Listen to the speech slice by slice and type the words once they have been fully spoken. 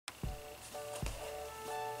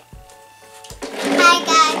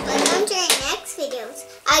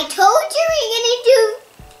I told you we're gonna do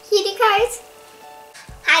cutie cards.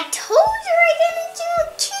 I told you we're gonna do a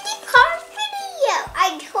cutie card video.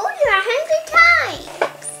 I told you 100 times.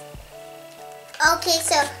 Okay,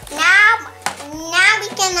 so now we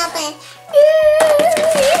can open cutie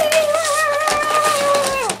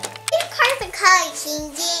cards for color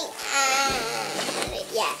changing, and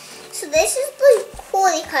yeah. So this is the cool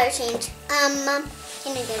color change.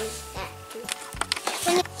 Can I do that too?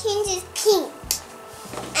 When it changes pink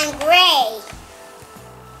and gray.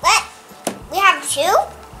 What? We have two? We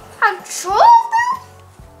have two of them?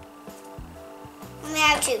 We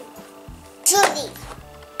have two. Cutie.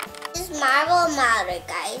 This is marble powder,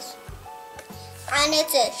 guys. And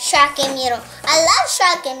it's a Shopkins needle. I love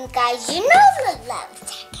Shopkins, guys. You know I love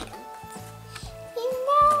Shopkins. You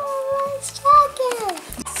know I love Shopkins.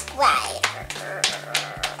 Sweater.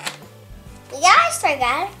 We got a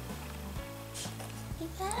sweater. We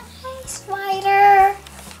got a sweater.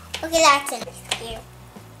 Okay, that's it. Here.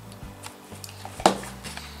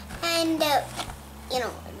 And, you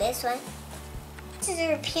know, this one. This is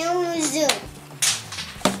a perfume zoom.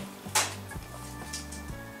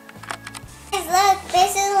 Guys, look,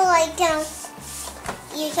 this is like,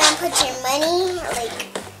 you can put your money, like,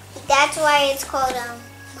 that's why it's called,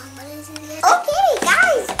 what is it again? Okay,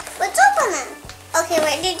 guys, let's open them. Okay,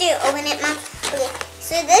 what did you open it, Mom? Okay,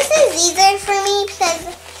 so this is easier for me because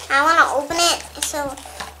I want to open it, so,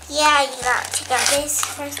 yeah, you got to check out this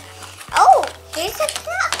first. Oh, there's a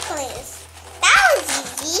necklace. That was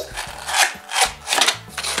easy.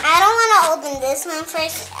 I don't want to open this one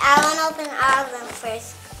first. I want to open all of them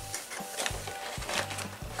first.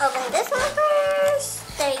 Open this one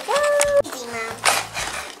first. There you go. Easy, Mom.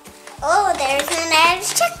 Oh, there's another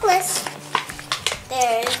checklist.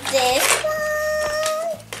 There's this one.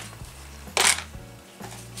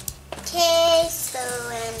 Okay, so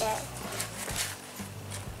and there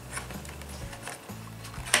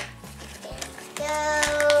we go.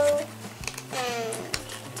 And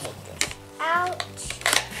take this out.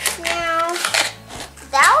 Now,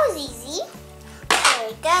 that was easy. There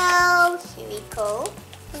we go. Here we go.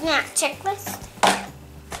 Now, checklist.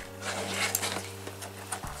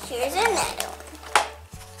 Here's another one.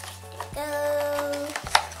 There we go.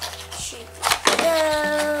 Should we go.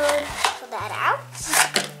 Pull that out.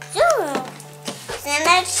 Zoom. Here's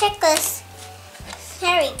another checklist.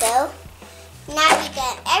 There we go. Now we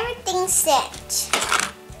got everything set.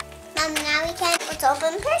 Now we can, let's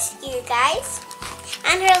open first here, guys.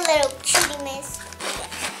 And her little cutie miss.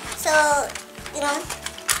 So, you know,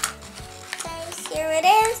 guys, here it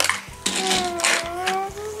is.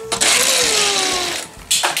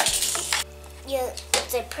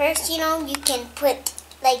 It's a purse, you know, you can put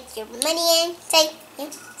like your money in. See,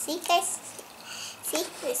 guys? See,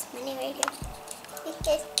 there's money right here. See,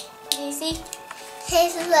 guys? Do you see? Hey,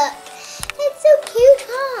 look. It's so cute,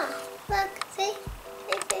 huh? Look, see?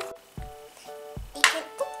 See? You can,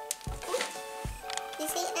 you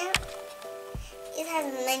see it now? It has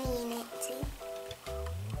money in it, see?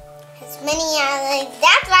 It has money on it.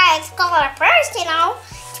 That's why it's called a purse, you know?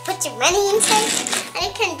 To put your money inside, and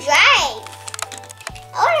it can drive.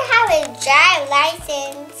 I want to have a drive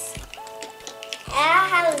license. I don't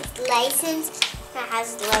have a license. That has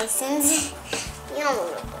a license. You know,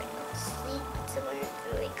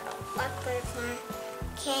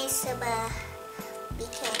 okay, so we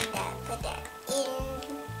can put that in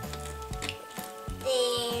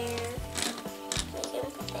there. We can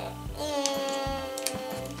put that in.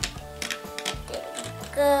 There we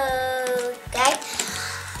go, guys.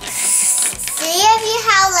 See if you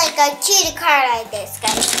have like a cutie card like this,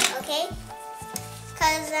 guys, okay?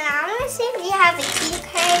 Because I want to see if you have a cutie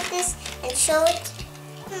card like this and show it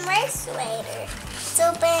rice later. Let's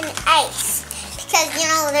open ice. Because, you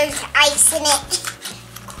know, there's ice in it.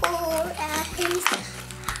 Cool ice.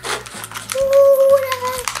 Cool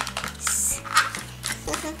ice.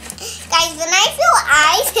 Guys, when I feel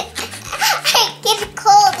ice, I get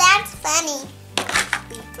cold. That's funny.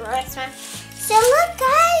 So look,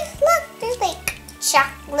 guys. Look, there's like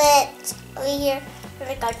chocolate over here. There's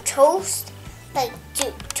like a toast. Like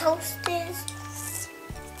toasters.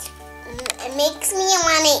 It makes me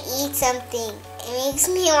want to eat something. It makes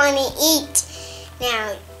me want to eat.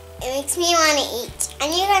 Now, it makes me want to eat.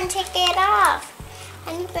 And you can take it off.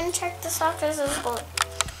 And you can check this off as well.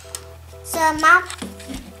 So, Mom,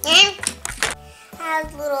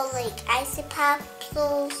 has little like icy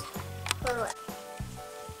popsicles.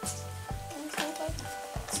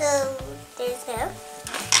 So, there's that.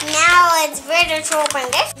 Now it's ready to open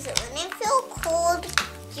this. So when it feels cold,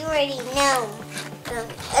 you already know.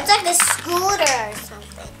 It's like a scooter or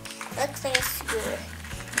something. Looks like a scooter.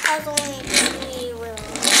 Has only 3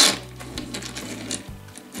 wheels.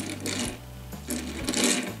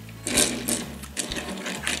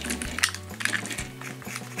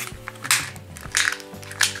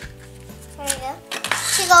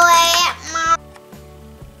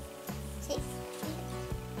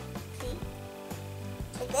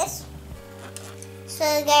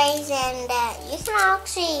 and you can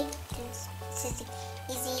actually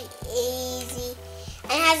easy,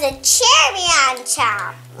 and it has a cherry on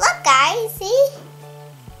top. Look, guys, see?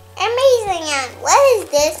 Amazing. And what is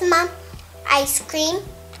this, Mom? Ice cream?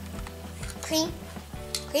 Cream?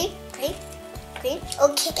 Okay,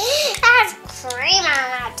 that's cream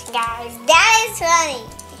on it, guys. That is funny.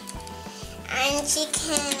 And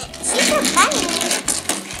she's a bunny.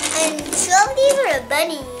 And she'll leave her a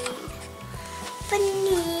bunny.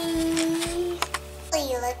 What are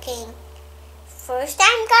you looking? First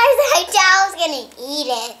time, guys, I thought I was gonna eat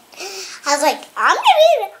it. I was like, I'm gonna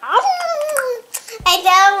eat it. I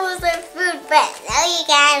thought it was a food, but now you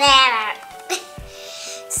can't have it.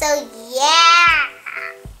 So yeah,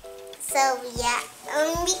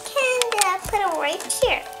 we can put it right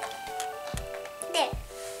here. There.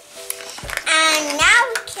 And now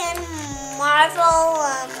we can marvel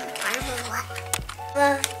what?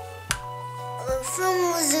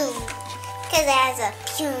 Perfume zoom. Because it has a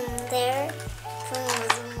perfume there.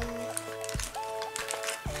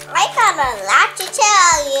 I got a lot to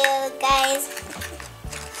tell you guys.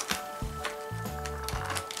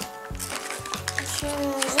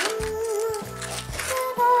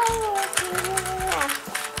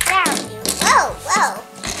 Whoa.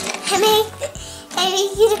 I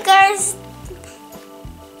make you girls.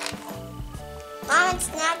 Mom, it's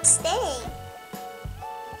not staying.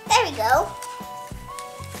 There we go.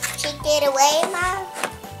 Take it away, Mom.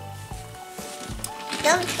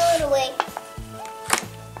 Don't throw it away.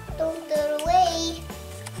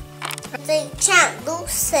 It's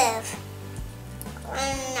translucent.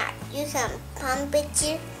 I'm not. You can pump it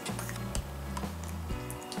here.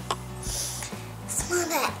 Smell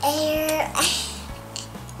the air.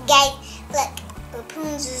 Guys, look.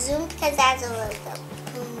 Perfume zoom because that's a little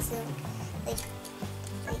perfume zoom. Like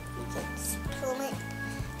we can spoon it.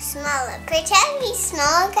 Smell it. Pretend we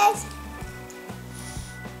smell it, guys.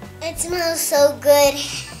 It smells so good.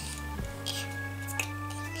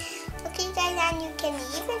 Okay, guys, and you can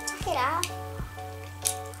even take it off.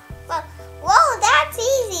 Whoa, that's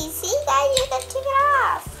easy. See, guys, you can take it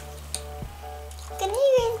off. You can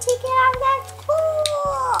even take it off. That's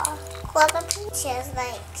cool. Cool, but she's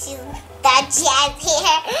like, she's that jazz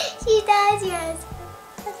hair. She does, yes.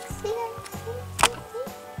 See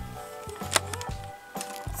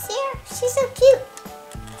her? She's so cute.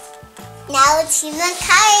 Now let's use the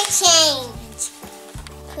color change.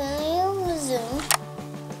 Perfume zoom.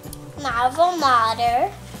 Marvel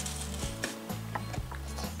Modder.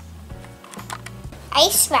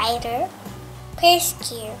 Ice Rider.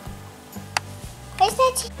 Perfume. Where's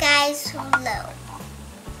that guys low?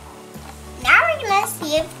 Now we're gonna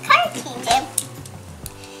see if color changes.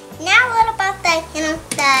 Now what about the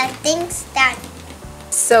things that.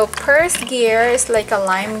 So first gear is like a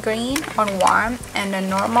lime green on warm and a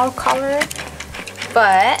normal color,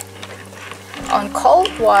 but on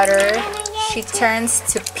cold water she turns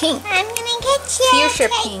to pink. I'm gonna get you. Fuchsia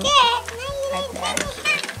pink. Like that.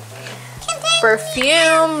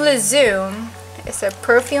 Perfume Lezoom is a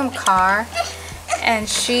perfume car, and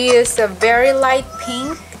she is a very light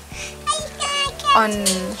pink on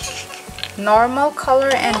normal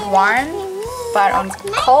color and warm, but on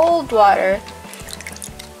cold water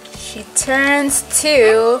she turns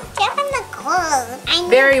to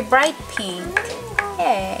very bright pink.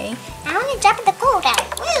 Yay. I want to drop in the cold water.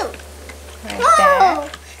 Woo. Like that.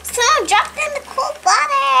 So drop in the cold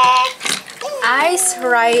water. Ice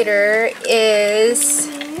Rider is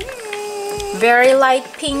very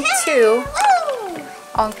light pink too.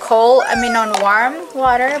 On warm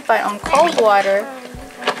water, but on cold water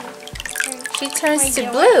she turns to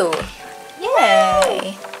blue.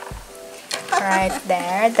 Yay! Right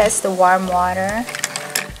there, that's the warm water.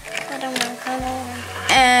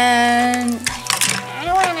 And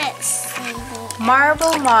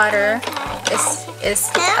Marble Modder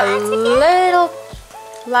is a little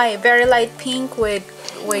light, very light pink with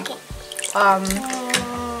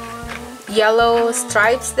yellow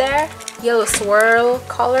stripes there, yellow swirl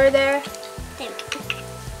color there,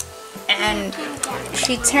 and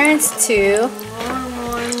she turns to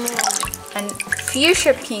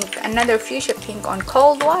fuchsia pink, another fuchsia pink on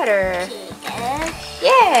cold water.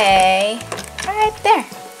 Yay! Right there.